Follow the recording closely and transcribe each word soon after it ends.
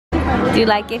Do you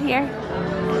like it here?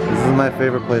 This is my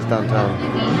favorite place downtown.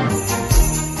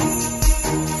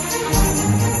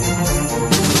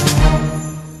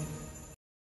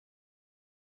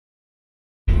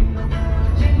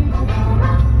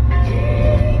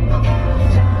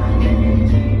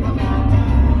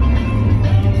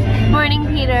 Morning,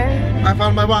 Peter. I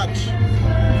found my watch.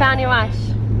 Found your watch.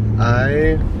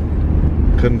 I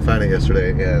couldn't find it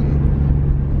yesterday,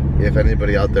 and if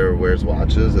anybody out there wears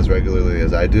watches as regularly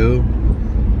as I do,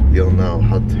 you'll know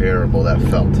how terrible that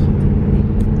felt.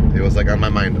 It was like on my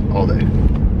mind all day.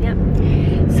 Yep.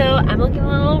 So I'm looking a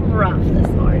little rough this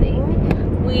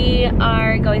morning. We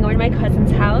are going over to my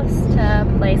cousin's house to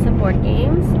play some board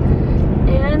games.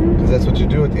 And that's what you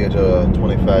do at the age of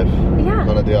 25. Yeah.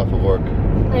 On a day off of work.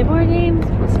 Play board games,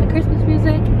 listen to Christmas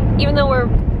music. Even though we're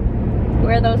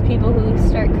those people who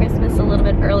start Christmas a little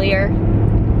bit earlier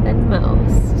than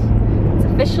most. It's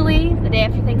officially the day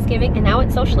after Thanksgiving, and now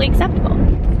it's socially acceptable.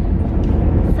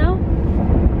 So,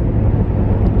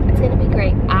 it's gonna be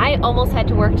great. I almost had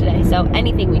to work today, so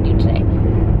anything we do today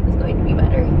is going to be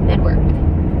better than work.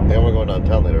 And we're going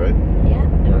downtown later, right? Yeah,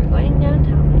 and we're going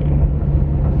downtown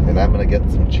later. And I'm gonna get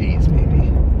some cheese, maybe.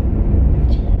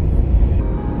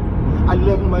 I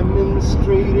led my men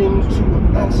straight into a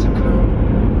massacre.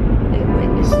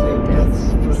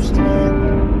 That's first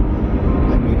hand.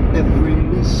 I made every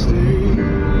mistake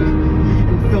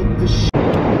and felt the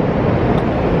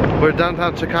We're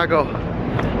downtown Chicago.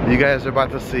 You guys are about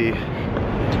to see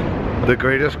the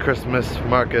greatest Christmas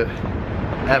market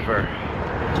ever.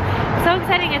 So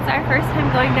exciting, it's our first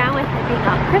time going down with it being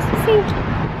on Christmas Eve.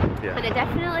 Yeah. But it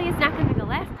definitely is not going to be the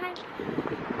last time.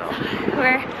 No.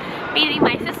 We're meeting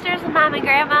my sisters and mom and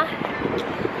grandma.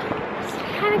 Just to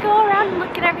kind of go around and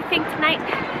look at everything tonight.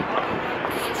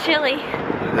 It's chilly.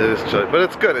 It is chilly, but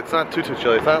it's good. It's not too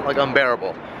chilly. It's not like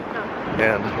unbearable. No.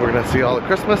 And we're gonna see all the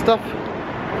Christmas stuff.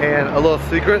 And a little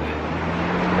secret,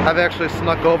 I've actually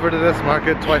snuck over to this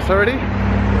market twice already.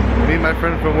 Me and my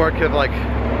friend from work have like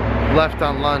left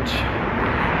on lunch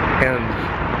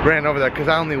and ran over there because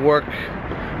I only work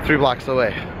 3 blocks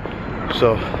away.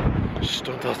 So, just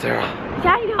don't tell Sarah.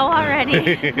 Yeah, I know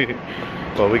already.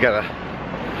 Well, we gotta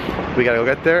go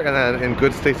get there, and then in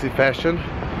good Stacy fashion,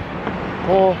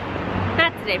 well,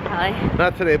 Not today, probably.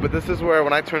 not today, but this is where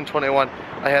when I turned 21,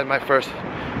 I had my first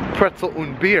pretzel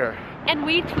und beer. And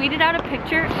we tweeted out a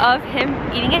picture of him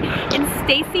eating it, and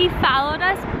Stacy followed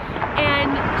us,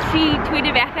 and she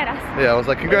tweeted back at us. Yeah, I was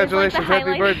like, congratulations, It was like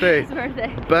the happy highlight birthday. of his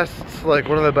birthday. Best, like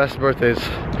one of the best birthdays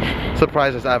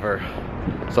surprises ever.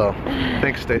 So,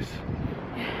 thanks, Stace.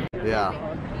 Yeah.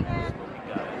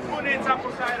 Who needs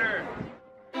apple cider?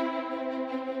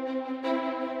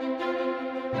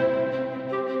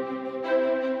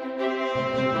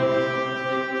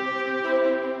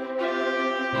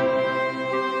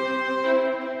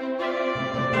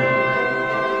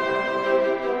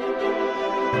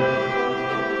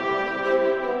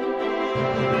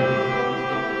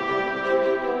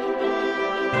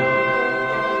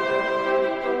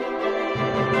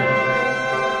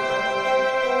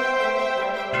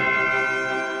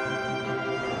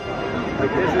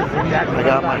 I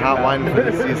got my hot wine for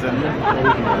the season.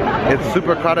 It's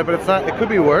super crowded, but it's not, it could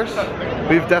be worse.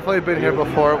 We've definitely been here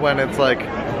before when it's like,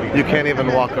 you can't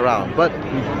even walk around. But,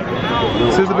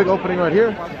 so there's a big opening right here.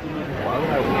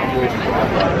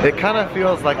 It kind of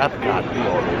feels like Epcot.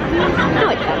 No,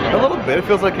 it doesn't. A little bit, it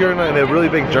feels like you're in a really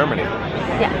big Germany.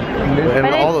 Yeah. And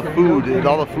But all it's the food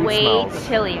way smells.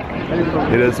 chillier.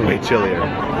 It is way chillier.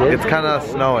 It's kind of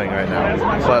snowing right now,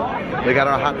 but they got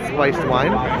our hot spiced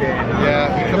wine.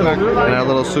 Yeah, and our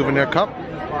little souvenir cup.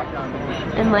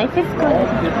 And life is good.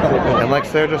 And like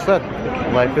Sarah just said,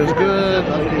 life is good.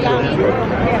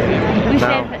 We should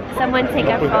have someone take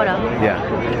a photo.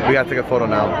 Yeah, we gotta take a photo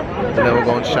now, and then we're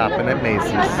going shopping at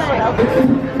Macy's.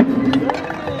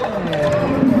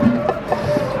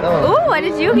 Ooh, what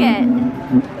did you get?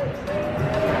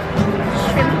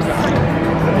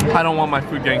 I don't want my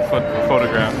food getting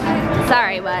photographed.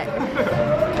 Sorry, but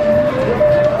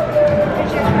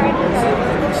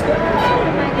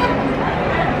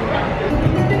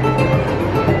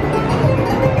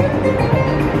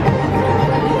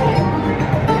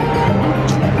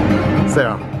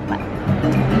Sarah,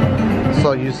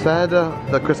 so you said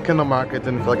the Christkindlmarket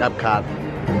didn't feel like Epcot.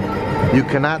 You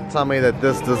cannot tell me that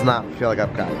this does not feel like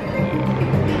Epcot.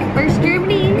 first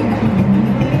Germany.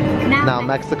 Now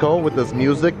Mexico with this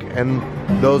music and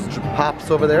those pops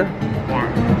over there.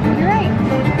 Yeah, you're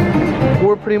right.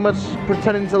 We're pretty much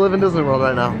pretending to live in Disney World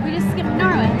right now. We just skipped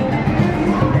Norway.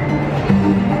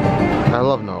 I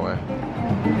love Norway.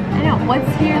 I know, what's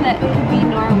here that could be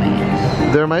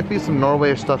Norway? There might be some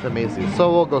Norway stuff at Macy's,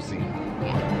 so we'll go see.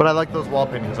 But I like those wall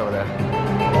paintings over there.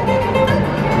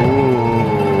 Ooh.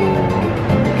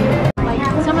 Like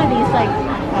some of these, like,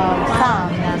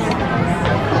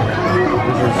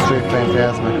 This is straight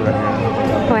fantastic right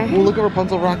here. Where? Ooh, look at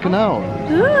Rapunzel rocking out.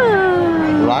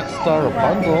 Ooh. Rockstar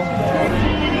Rapunzel.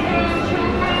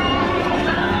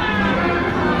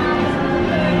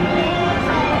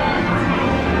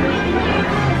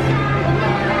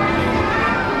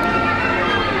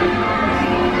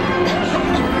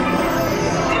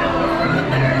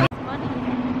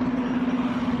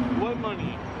 What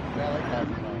money? Yeah, I like that.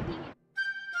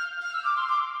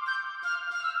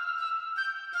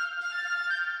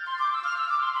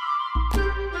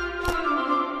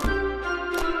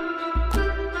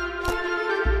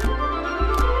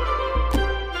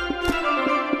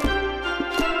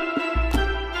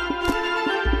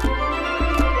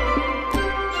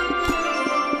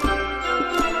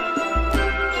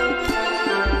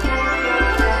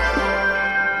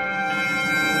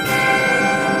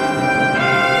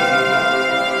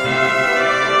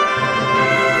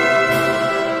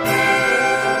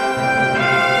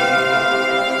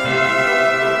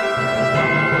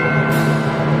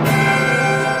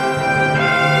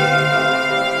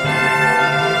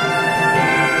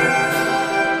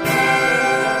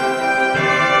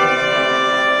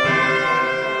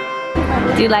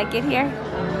 Do you like it here?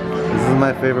 This is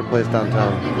my favorite place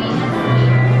downtown.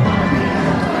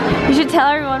 You should tell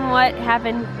everyone what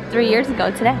happened 3 years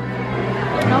ago today.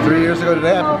 3 years ago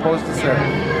today, I proposed to Sarah.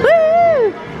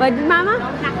 Woo! What did Mama?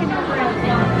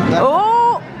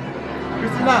 Oh!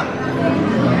 Christina!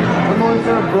 Remember when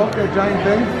Sarah broke that giant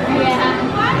thing? Yeah,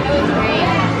 it was great.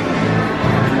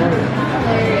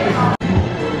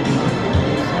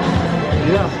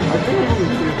 Yeah, I think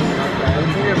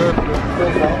I've ever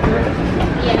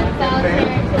Yeah, so there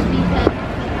could be some.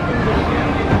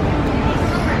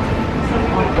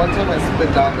 One time I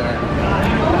spit down there.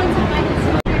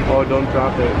 Oh, don't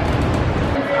drop it.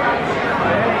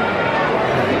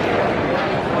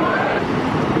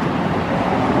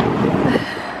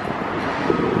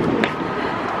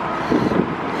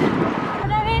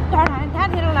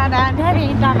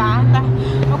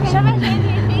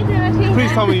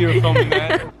 Please tell me you were filming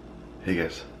that. Hey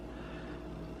guys,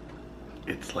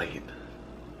 it's late.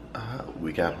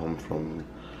 We got home from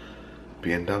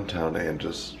being downtown and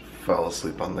just fell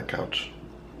asleep on the couch.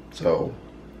 So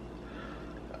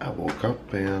I woke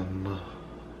up and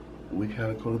we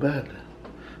gotta go to bed.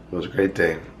 It was a great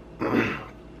day.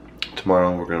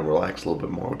 Tomorrow we're gonna relax a little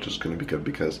bit more, which is gonna be good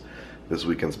because this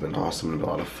weekend's been awesome and a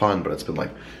lot of fun, but it's been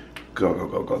like go, go,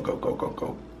 go, go, go, go, go,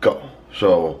 go, go.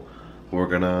 So we're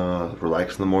gonna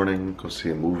relax in the morning, go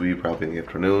see a movie probably in the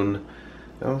afternoon,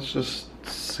 and let's just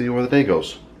see where the day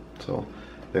goes. So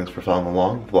thanks for following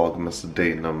along. Vlogmas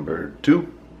day number 2.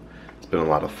 It's been a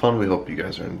lot of fun. We hope you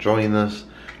guys are enjoying this.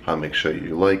 Make sure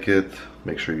you like it.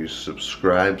 Make sure you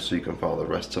subscribe so you can follow the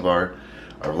rest of our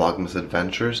Vlogmas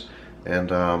adventures.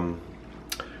 And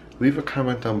leave a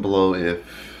comment down below if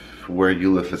where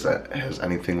you live has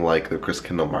anything like the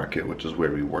Christkindlmarket, which is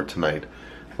where we were tonight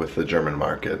with the German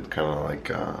market, kind of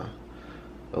like a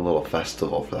little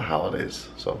festival for the holidays.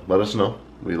 So let us know.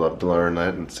 We love to learn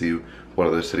that and see what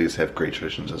other cities have great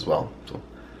traditions as well. So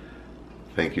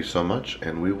thank you so much,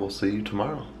 and we will see you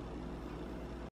tomorrow.